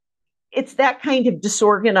it's that kind of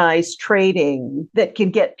disorganized trading that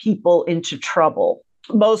can get people into trouble.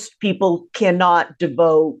 Most people cannot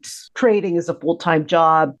devote trading as a full-time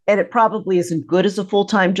job, and it probably isn't good as a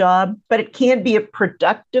full-time job, but it can be a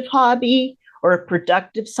productive hobby or a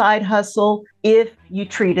productive side hustle if you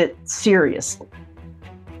treat it seriously.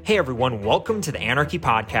 Hey everyone, welcome to the Anarchy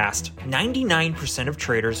Podcast. 99% of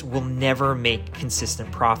traders will never make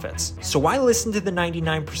consistent profits. So why listen to the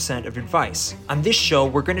 99% of advice? On this show,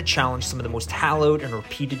 we're going to challenge some of the most hallowed and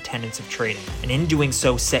repeated tenets of trading, and in doing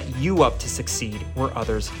so, set you up to succeed where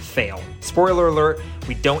others fail. Spoiler alert,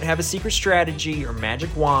 we don't have a secret strategy or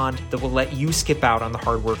magic wand that will let you skip out on the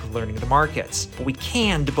hard work of learning the markets, but we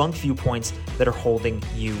can debunk viewpoints that are holding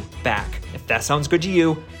you back. If that sounds good to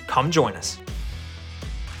you, come join us.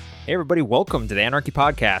 Hey everybody, welcome to the Anarchy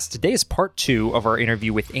Podcast. Today is part 2 of our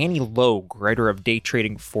interview with Annie Logue, writer of Day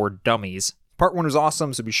Trading for Dummies. Part 1 was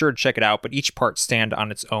awesome, so be sure to check it out, but each part stand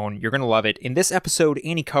on its own. You're going to love it. In this episode,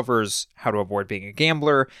 Annie covers how to avoid being a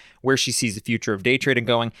gambler, where she sees the future of day trading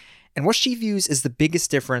going, and what she views as the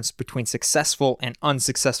biggest difference between successful and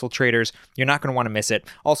unsuccessful traders. You're not going to want to miss it.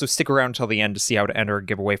 Also, stick around until the end to see how to enter a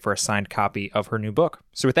giveaway for a signed copy of her new book.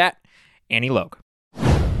 So with that, Annie Logue.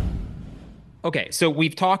 Okay, so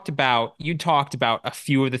you talked about a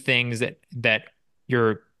few of the things that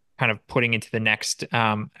you're kind of putting into the next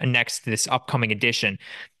this upcoming edition.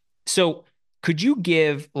 So could you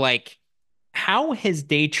give how has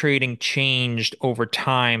day trading changed over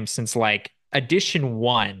time since edition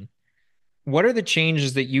 1? What are the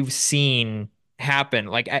changes that you've seen happen?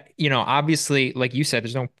 Obviously, like you said,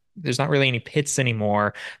 there's not really any pits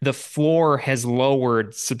anymore. The floor has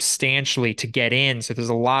lowered substantially to get in, so there's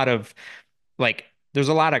a lot of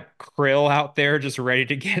krill out there just ready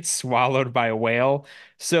to get swallowed by a whale.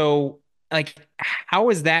 So, how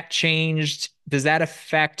has that changed? Does that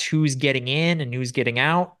affect who's getting in and who's getting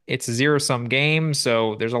out? It's a zero-sum game,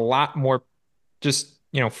 so there's a lot more just,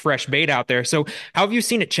 fresh bait out there. So, how have you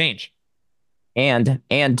seen it change? And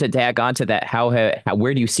to tag on to that,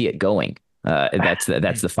 where do you see it going? That's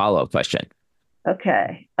the follow-up question.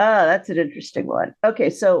 Okay. That's an interesting one.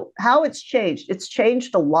 Okay, so how it's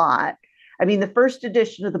changed a lot. I mean, the first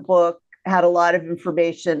edition of the book had a lot of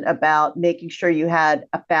information about making sure you had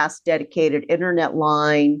a fast, dedicated internet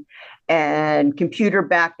line and computer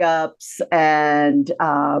backups. And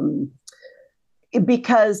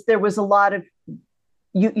because there was a lot of,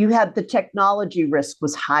 you had the technology risk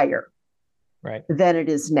was higher than it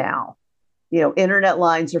is now. Internet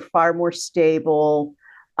lines are far more stable.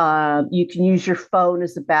 You can use your phone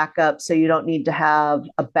as a backup, so you don't need to have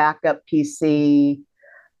a backup PC.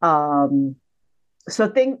 So I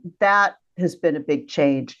think that has been a big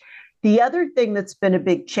change. The other thing that's been a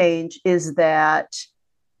big change is that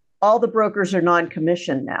all the brokers are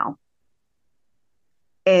non-commissioned now.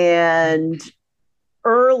 And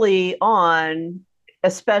early on,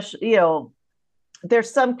 especially,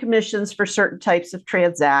 there's some commissions for certain types of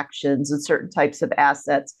transactions and certain types of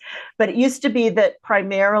assets. But it used to be that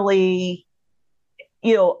primarily,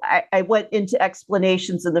 I went into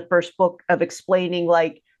explanations in the first book of explaining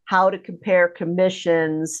how to compare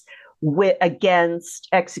commissions against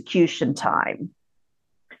execution time.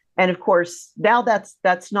 And of course, now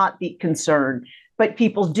that's not the concern, but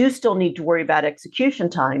people do still need to worry about execution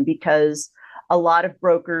time because a lot of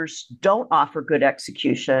brokers don't offer good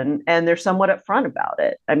execution and they're somewhat upfront about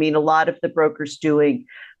it. I mean, a lot of the brokers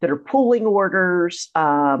that are pooling orders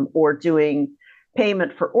or doing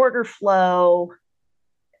payment for order flow,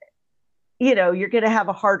 you're going to have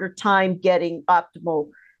a harder time getting optimal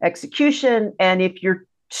execution. And if your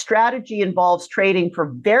strategy involves trading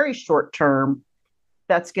for very short term,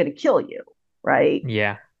 that's going to kill you, right?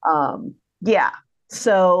 Yeah. Yeah.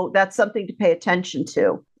 So that's something to pay attention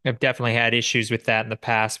to. I've definitely had issues with that in the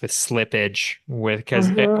past with slippage because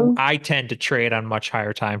I tend to trade on much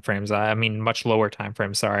higher time frames. Much lower time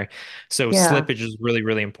frames, sorry. So slippage is really,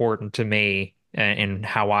 really important to me in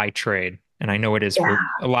how I trade. And I know it is for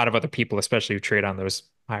a lot of other people, especially who trade on those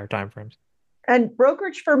higher time frames. And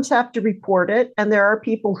brokerage firms have to report it, and there are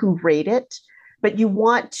people who rate it, but you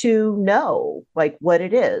want to know what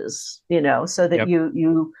it is, so that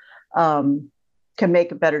you can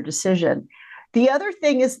make a better decision. The other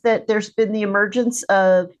thing is that there's been the emergence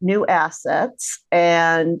of new assets,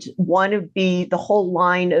 and one would be the whole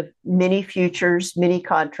line of mini futures, mini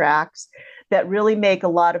contracts that really make a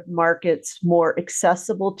lot of markets more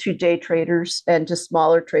accessible to day traders and to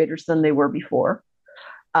smaller traders than they were before.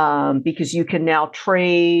 Because you can now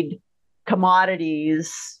trade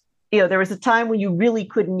commodities. There was a time when you really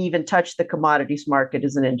couldn't even touch the commodities market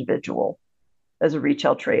as an individual, as a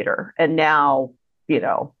retail trader. And now,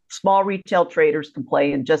 small retail traders can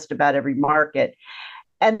play in just about every market.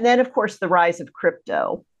 And then, of course, the rise of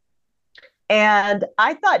crypto. And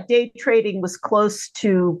I thought day trading was close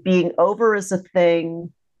to being over as a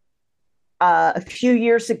thing a few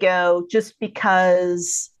years ago, just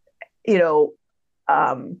because, you know,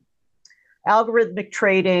 um, algorithmic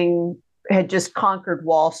trading had just conquered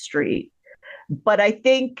Wall Street. But I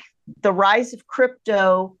think the rise of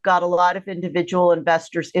crypto got a lot of individual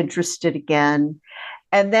investors interested again.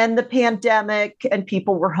 And then the pandemic, and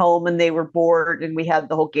people were home and they were bored, and we had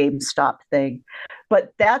the whole GameStop thing.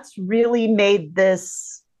 But that's really made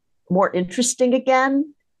this more interesting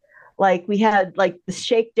again. Like we had like the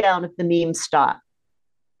shakedown of the meme stock.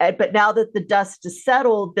 But now that the dust is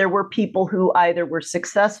settled, there were people who either were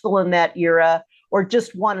successful in that era or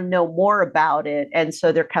just want to know more about it. And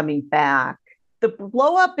so they're coming back. The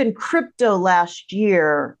blow up in crypto last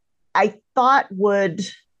year, I thought would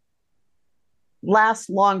last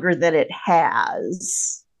longer than it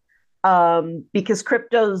has, because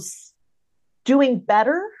crypto's doing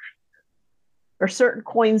better, or certain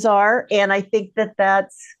coins are. And I think that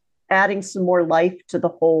that's adding some more life to the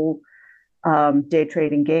whole day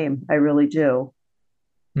trading game. I really do.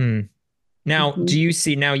 Hmm. Now, Mm-hmm. do you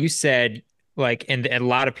see, now you said like, and a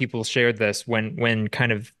lot of people shared this when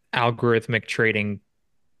kind of algorithmic trading,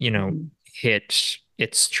 Mm-hmm. hit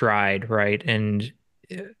its stride, right? And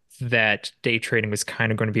uh, that day trading was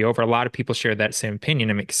kind of going to be over. A lot of people share that same opinion,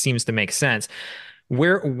 and it seems to make sense.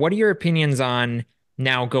 What are your opinions on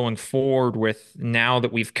now going forward, with now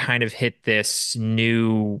that we've kind of hit this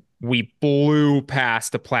new, we blew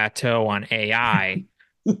past the plateau on AI?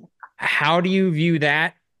 How do you view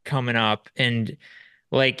that coming up? And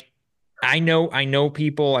like, I know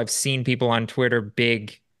people, I've seen people on Twitter,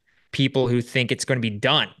 big people who think it's going to be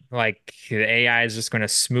done. Like the AI is just going to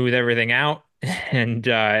smooth everything out and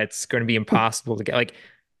it's going to be impossible to get. Like,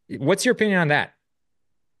 what's your opinion on that?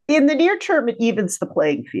 In the near term, it evens the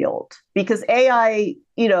playing field because AI,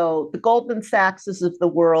 the Goldman Sachses of the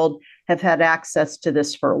world have had access to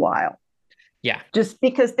this for a while, Yeah. just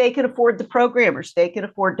because they can afford the programmers. They can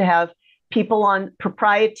afford to have people on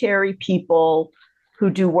proprietary people who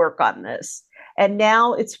do work on this. And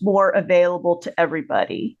now it's more available to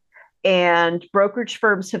everybody. And brokerage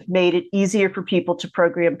firms have made it easier for people to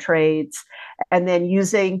program trades. And then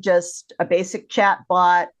using just a basic chat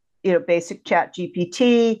bot, basic chat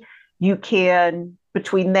GPT, you can,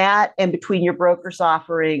 between that and between your broker's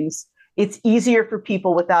offerings, it's easier for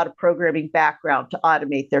people without a programming background to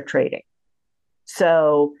automate their trading.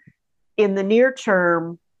 So in the near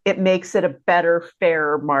term, it makes it a better,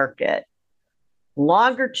 fairer market.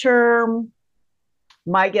 Longer term,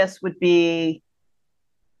 my guess would be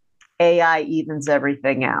AI evens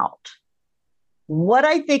everything out. What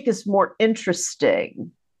I think is more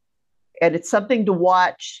interesting, and it's something to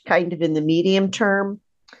watch kind of in the medium term,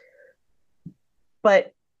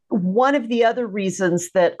 but one of the other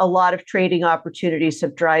reasons that a lot of trading opportunities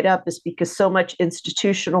have dried up is because so much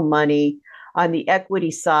institutional money on the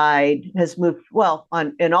equity side has moved, well,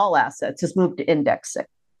 in all assets, has moved to indexing.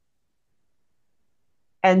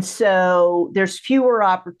 And so there's fewer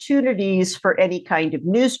opportunities for any kind of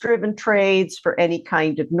news-driven trades, for any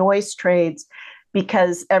kind of noise trades,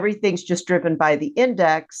 because everything's just driven by the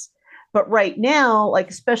index. But right now, like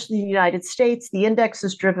especially in the United States, the index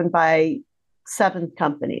is driven by 7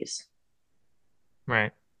 companies.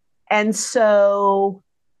 Right. And so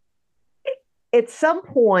at some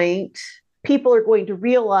point, people are going to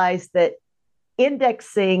realize that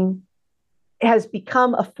indexing has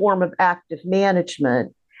become a form of active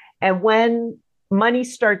management. And when money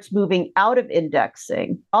starts moving out of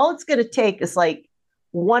indexing, all it's going to take is like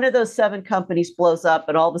one of those 7 companies blows up,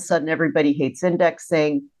 and all of a sudden everybody hates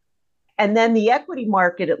indexing. And then the equity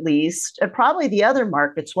market, at least, and probably the other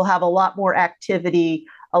markets, will have a lot more activity,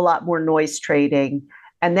 a lot more noise trading.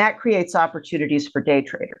 And that creates opportunities for day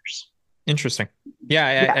traders. Interesting.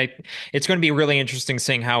 Yeah, Yeah. it's going to be really interesting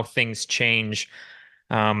seeing how things change.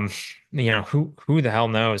 Um, who the hell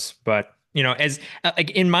knows? But as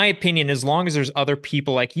like in my opinion, as long as there's other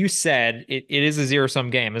people, like you said, it is a zero-sum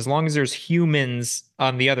game. As long as there's humans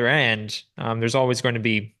on the other end, there's always going to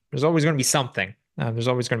be something. There's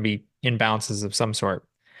always going to be imbalances of some sort.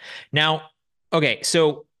 Now, okay,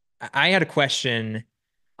 so I had a question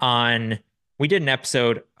on. We did an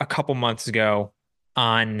episode a couple months ago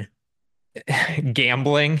on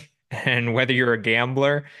gambling and whether you're a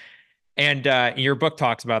gambler. And your book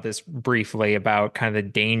talks about this briefly, about kind of the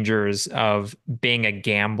dangers of being a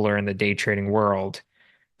gambler in the day trading world.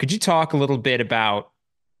 Could you talk a little bit about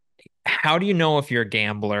how do you know if you're a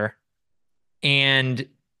gambler? And,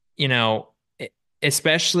 you know,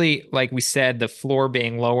 especially like we said, the floor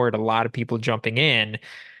being lowered, a lot of people jumping in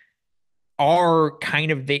are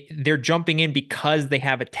kind of they're jumping in because they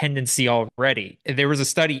have a tendency already. There was a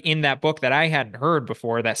study in that book that I hadn't heard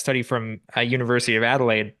before, that study from University of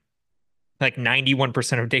Adelaide, like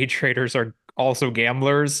 91% of day traders are also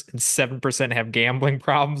gamblers and 7% have gambling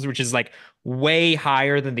problems, which is like way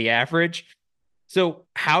higher than the average. So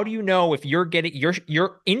how do you know if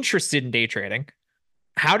you're interested in day trading?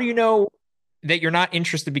 How do you know that you're not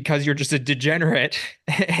interested because you're just a degenerate?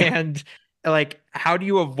 And like, how do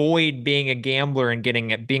you avoid being a gambler and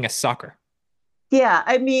being a sucker? Yeah,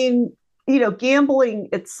 I mean, gambling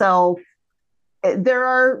itself, there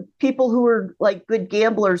are people who are like good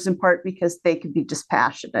gamblers in part because they can be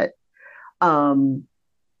dispassionate. Um,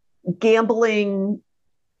 Gambling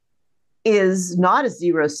is not a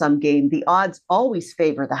zero sum game. The odds always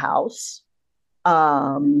favor the house.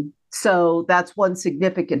 So that's one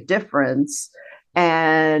significant difference.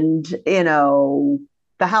 And,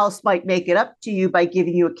 the house might make it up to you by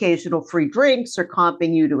giving you occasional free drinks or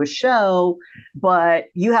comping you to a show, but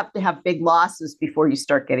you have to have big losses before you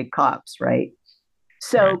start getting comps, right? Right.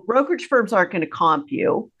 So brokerage firms aren't going to comp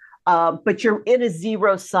you, but you're in a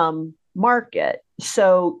zero sum market.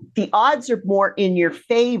 So the odds are more in your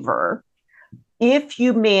favor if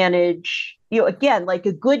you manage, again, like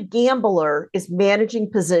a good gambler is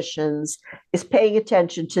managing positions, is paying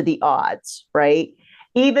attention to the odds, right?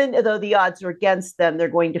 Even though the odds are against them, they're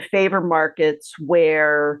going to favor markets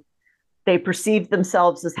where they perceive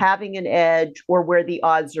themselves as having an edge or where the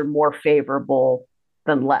odds are more favorable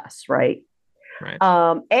than less, right? Right.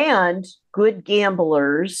 And good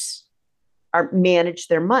gamblers manage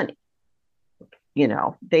their money.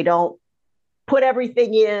 They don't put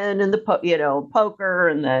everything in the poker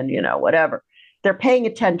and then whatever. They're paying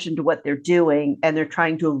attention to what they're doing and they're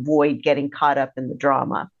trying to avoid getting caught up in the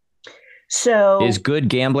drama. So Is good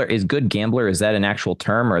gambler, is that an actual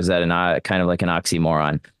term or is that kind of like an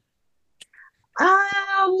oxymoron?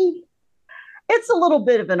 um it's a little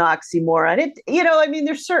bit of an oxymoron. I mean,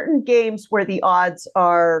 there's certain games where the odds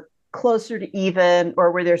are closer to even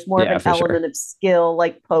or where there's more of Yeah, an for sure. element of skill,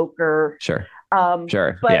 like poker. Sure.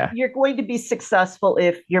 Sure. But Yeah. you're going to be successful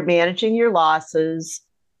if you're managing your losses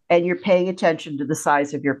and you're paying attention to the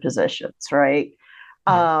size of your positions, right?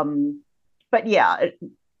 Right. But yeah,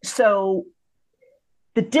 so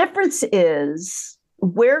the difference is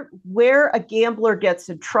where a gambler gets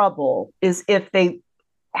in trouble is if they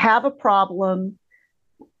have a problem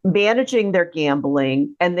managing their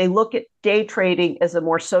gambling and they look at day trading as a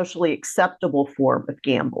more socially acceptable form of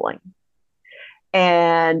gambling.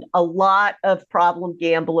 And a lot of problem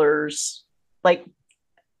gamblers, like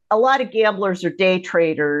a lot of gamblers are day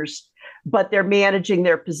traders, but they're managing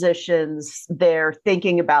their positions. They're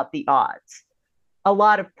thinking about the odds. A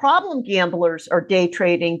lot of problem gamblers are day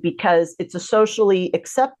trading because it's a socially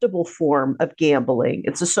acceptable form of gambling.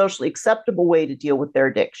 It's a socially acceptable way to deal with their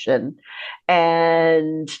addiction.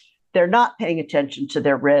 And they're not paying attention to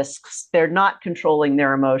their risks. They're not controlling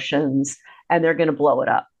their emotions, and they're going to blow it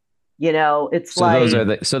up. It's So those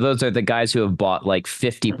like are the guys who have bought like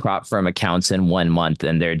 50 prop firm accounts in 1 month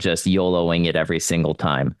and they're just YOLOing it every single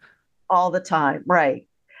time. all the time, right?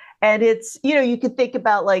 And it's, you can think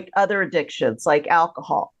about like other addictions like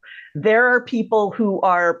alcohol. There are people who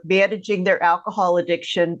are managing their alcohol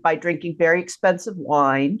addiction by drinking very expensive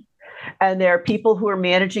wine. And there are people who are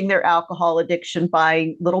managing their alcohol addiction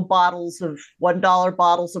by little bottles of $1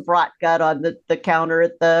 bottles of rot gut on the counter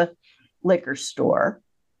at the liquor store.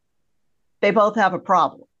 They both have a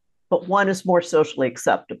problem, but one is more socially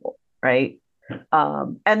acceptable, right?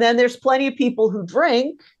 And then there's plenty of people who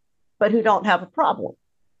drink, but who don't have a problem,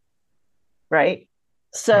 right? Right.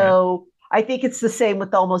 So I think it's the same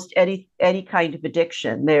with almost any kind of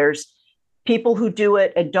addiction. There's people who do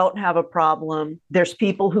it and don't have a problem. There's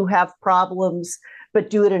people who have problems but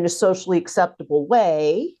do it in a socially acceptable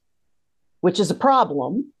way, which is a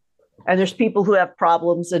problem. And there's people who have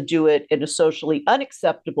problems and do it in a socially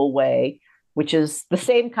unacceptable way, which is the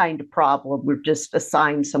same kind of problem. We've just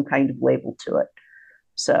assigned some kind of label to it.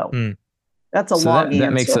 So Mm. that's a So long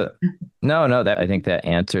that makes answer. no, that I think that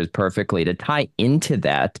answers perfectly. To tie into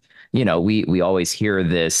that, we always hear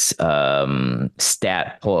this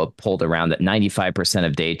stat pulled around that 95%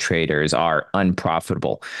 of day traders are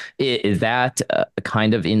unprofitable. Is that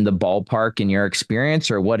kind of in the ballpark in your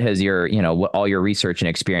experience, or what has what all your research and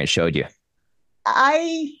experience showed you?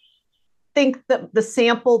 I think that the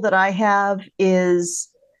sample that I have is,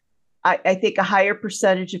 I think a higher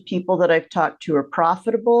percentage of people that I've talked to are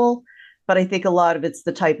profitable, but I think a lot of it's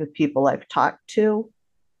the type of people I've talked to.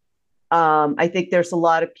 I think there's a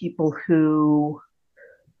lot of people who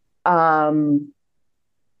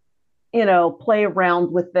play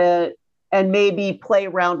around with it and maybe play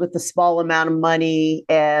around with a small amount of money,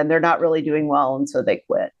 and they're not really doing well, and so they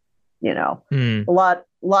quit. You know, Mm. a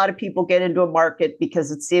lot of people get into a market because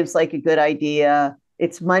it seems like a good idea.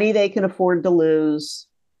 It's money they can afford to lose.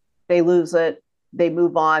 They lose it, they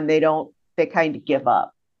move on, they kind of give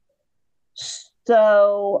up.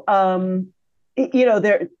 So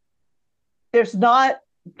there's not,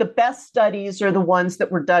 the best studies are the ones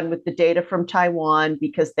that were done with the data from Taiwan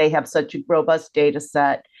because they have such a robust data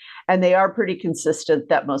set, and they are pretty consistent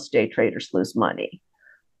that most day traders lose money.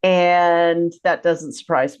 And that doesn't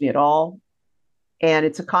surprise me at all. And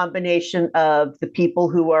it's a combination of the people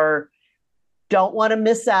who don't want to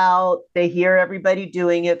miss out. They hear everybody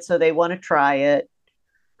doing it, so they want to try it,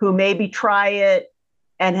 who maybe try it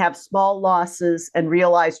and have small losses and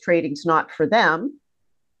realize trading's not for them.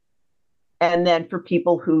 And then for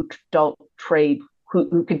people who don't trade,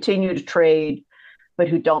 who continue to trade, but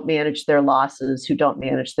who don't manage their losses, who don't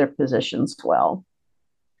manage their positions well.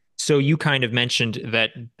 So you kind of mentioned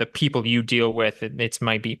that the people you deal with, it's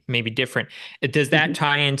might be maybe different. Does that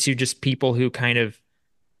tie into just people who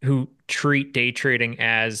who treat day trading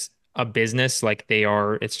as a business, like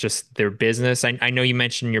it's just their business? I know you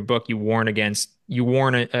mentioned in your book you warn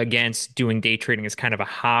against doing day trading as kind of a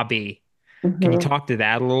hobby. Can you Mm-hmm. talk to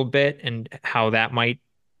that a little bit and how that might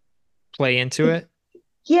play into it?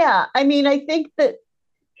 Yeah, I mean, I think that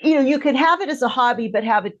you could have it as a hobby, but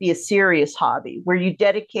have it be a serious hobby where you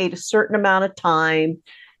dedicate a certain amount of time.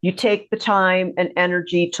 You take the time and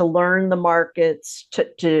energy to learn the markets,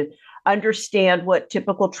 to understand what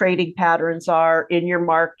typical trading patterns are in your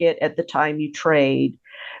market at the time you trade.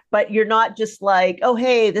 But you're not just like, oh,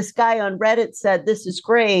 hey, this guy on Reddit said this is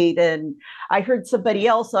great. And I heard somebody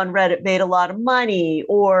else on Reddit made a lot of money.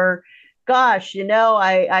 Or, gosh,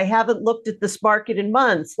 I haven't looked at this market in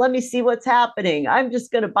months. Let me see what's happening. I'm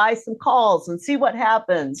just going to buy some calls and see what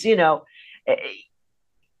happens.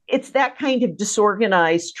 It's that kind of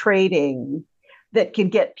disorganized trading that can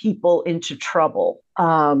get people into trouble.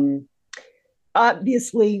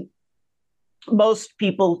 Obviously, most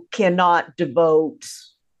people cannot devote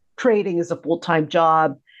trading as a full-time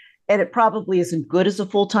job, and it probably isn't good as a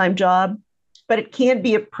full-time job, but it can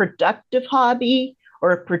be a productive hobby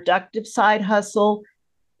or a productive side hustle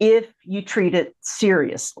if you treat it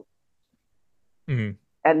seriously. Mhm.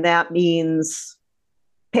 And that means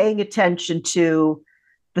paying attention to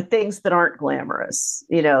the things that aren't glamorous.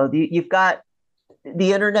 You've got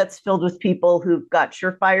the internet's filled with people who've got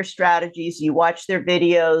surefire strategies. You watch their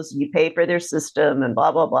videos, you pay for their system, and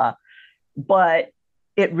blah, blah, blah. But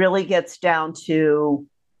it really gets down to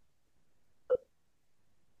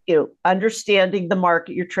understanding the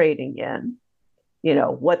market you're trading in,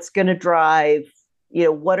 what's going to drive,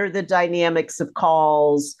 what are the dynamics of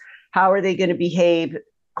calls, how are they going to behave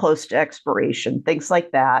close to expiration, things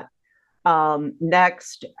like that.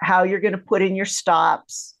 Next, how you're going to put in your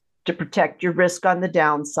stops to protect your risk on the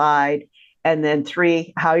downside. And then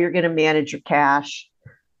 3, how you're going to manage your cash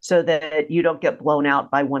so that you don't get blown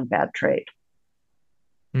out by one bad trade.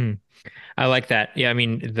 I like that. Yeah, I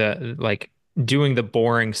mean the like doing the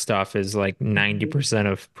boring stuff is like 90%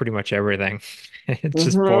 of pretty much everything. It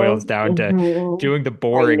just boils Mm-hmm, down to mm-hmm. doing the I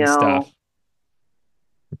boring know. stuff.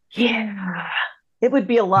 Yeah. It would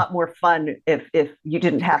be a lot more fun if you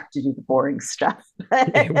didn't have to do the boring stuff.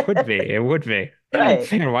 It would be. It would be. Right.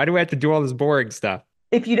 Man, why do I have to do all this boring stuff?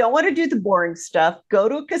 If you don't want to do the boring stuff, go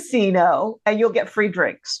to a casino and you'll get free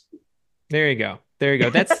drinks. There you go. There you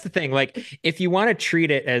go. That's the thing. Like, if you want to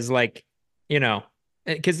treat it as like, you know,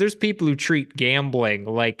 because there's people who treat gambling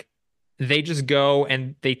like they just go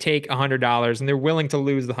and they take $100 and they're willing to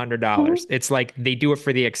lose the $100. Mhm, It's like they do it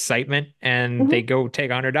for the excitement and they mhm, go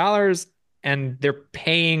take $100 and they're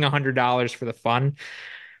paying $100 for the fun.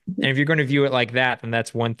 And if you're going to view it like that, then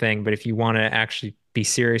that's one thing. But if you want to actually be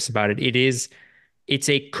serious about it, it's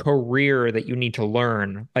a career that you need to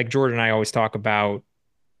learn. Like Jordan and I always talk about,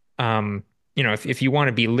 um, if you want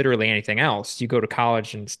to be literally anything else, you go to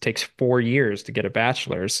college and it takes 4 years to get a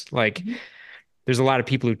bachelor's. Like mhm, there's a lot of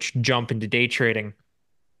people who jump into day trading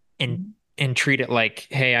and mhm, treat it like,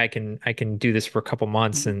 hey, I can do this for a couple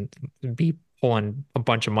months mhm. and be pulling a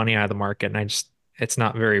bunch of money out of the market. And it's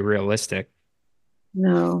not very realistic.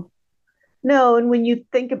 No. No, and when you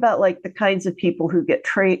think about like the kinds of people who get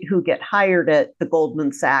hired at the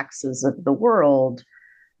Goldman Sachses of the world,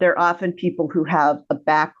 they're often people who have a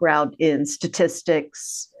background in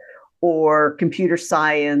statistics or computer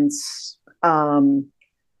science.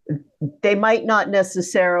 They might not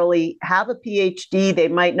necessarily have a PhD, they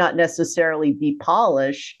might not necessarily be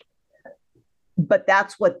polished, but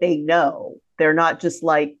that's what they know. They're not just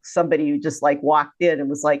like somebody who just like walked in and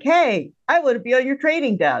was like, hey, I want to be on your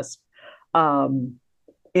trading desk. They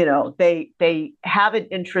have an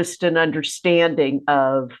interest and understanding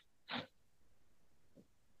of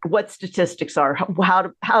what statistics are,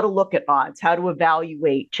 how to look at odds, how to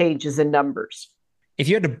evaluate changes in numbers. If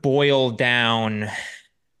you had to boil down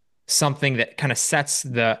something that kind of sets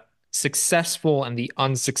the successful and the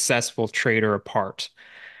unsuccessful trader apart,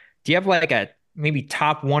 do you have like a maybe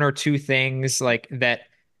top one or two things like that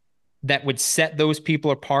would set those people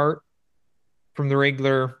apart from the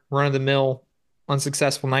regular run-of-the-mill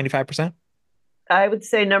unsuccessful 95%? I would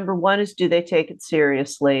say number one is, do they take it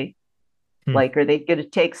seriously? Like, are they going to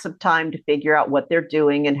take some time to figure out what they're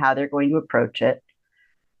doing and how they're going to approach it?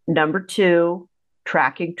 Number two,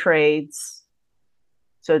 tracking trades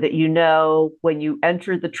so that you know when you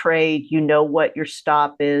enter the trade, you know what your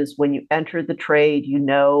stop is. When you enter the trade, you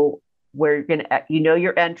know where you're going to, you know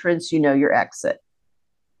your entrance, you know your exit.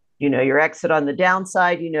 You know your exit on the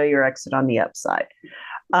downside, you know your exit on the upside.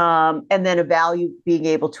 And then being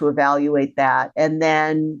able to evaluate that. And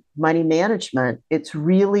then money management. It's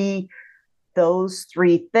really those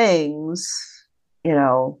three things,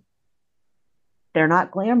 they're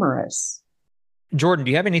not glamorous. Jordan,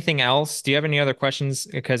 do you have anything else? Do you have any other questions?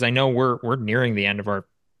 Because I know we're nearing the end of our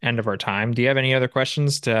time. Do you have any other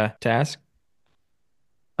questions to ask?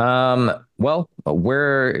 Well,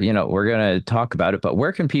 we're going to talk about it, but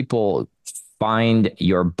where can people find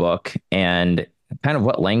your book, and kind of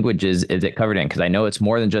what languages is it covered in? Because I know it's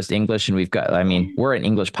more than just English, and we're an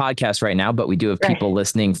English podcast right now, but we do have people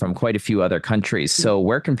listening from quite a few other countries. So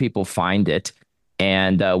where can people find it,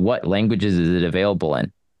 and what languages is it available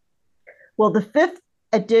in? Well, the fifth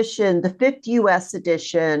US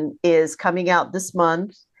edition is coming out this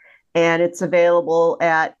month, and it's available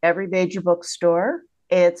at every major bookstore.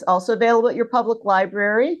 It's also available at your public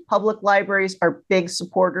library. Public libraries are big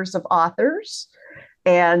supporters of authors.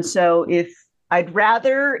 And so if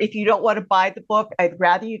you don't want to buy the book, I'd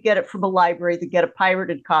rather you get it from a library than get a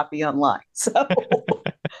pirated copy online. So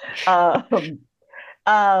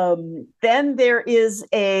then there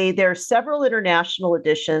are several international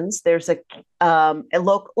editions. There's a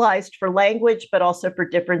localized for language, but also for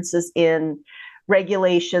differences in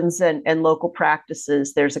regulations and local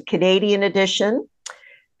practices. There's a Canadian edition.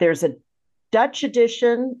 There's a Dutch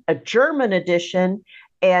edition, a German edition,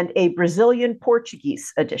 and a Brazilian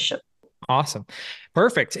Portuguese edition. Awesome.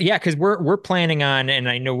 Perfect. Yeah, because we're planning on, and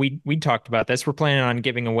I know we talked about this, we're planning on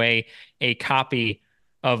giving away a copy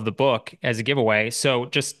of the book as a giveaway. So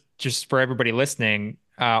just for everybody listening,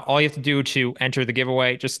 all you have to do to enter the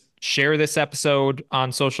giveaway, just share this episode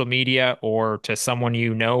on social media or to someone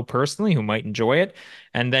you know personally who might enjoy it,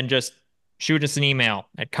 and then just shoot us an email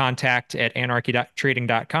at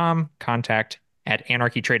contact@anarchytrading.com,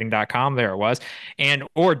 contact@anarchytrading.com. There it was.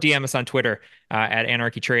 Or DM us on Twitter at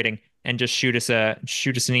anarchytrading, and just shoot us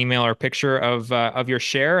an email or a picture of your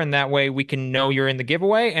share, and that way we can know you're in the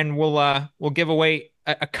giveaway, and we'll give away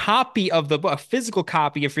a copy of the book, a physical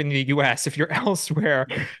copy if you're in the US. If you're elsewhere,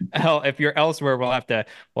 we'll have to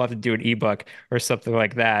do an ebook or something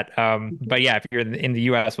like that. But yeah, if you're in the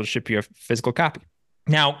US, we'll ship you a physical copy.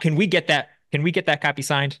 Now, can we get that copy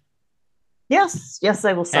signed? Yes,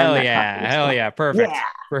 I will sign that copy. Hell yeah, perfect.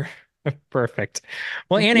 Yeah. Perfect.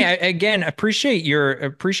 Well, Annie, I again appreciate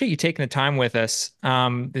you taking the time with us.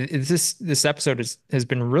 This episode has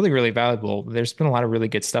been really, really valuable. There's been a lot of really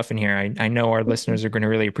good stuff in here. I know our listeners are going to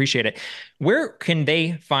really appreciate it. Where can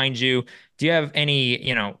they find you? Do you have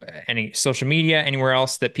any social media, anywhere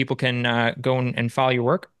else that people can go and follow your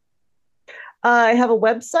work? I have a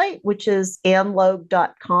website, which is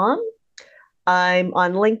anlogue.com. I'm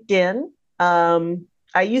on LinkedIn.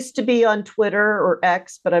 I used to be on Twitter or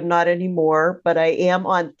X, but I'm not anymore. But I am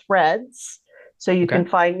on Threads, so you can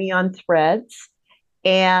find me on Threads.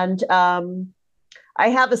 And I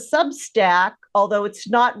have a Substack, although it's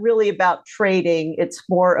not really about trading. It's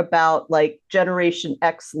more about like Generation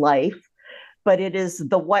X life. But it is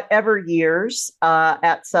the Whatever Years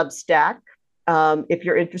at Substack, if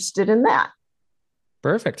you're interested in that.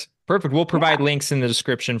 Perfect. We'll provide links in the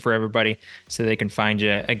description for everybody so they can find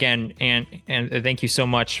you again. And thank you so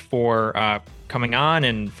much for coming on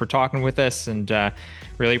and for talking with us, and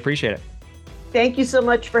really appreciate it. Thank you so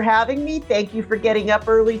much for having me. Thank you for getting up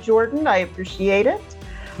early, Jordan. I appreciate it.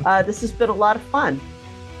 This has been a lot of fun.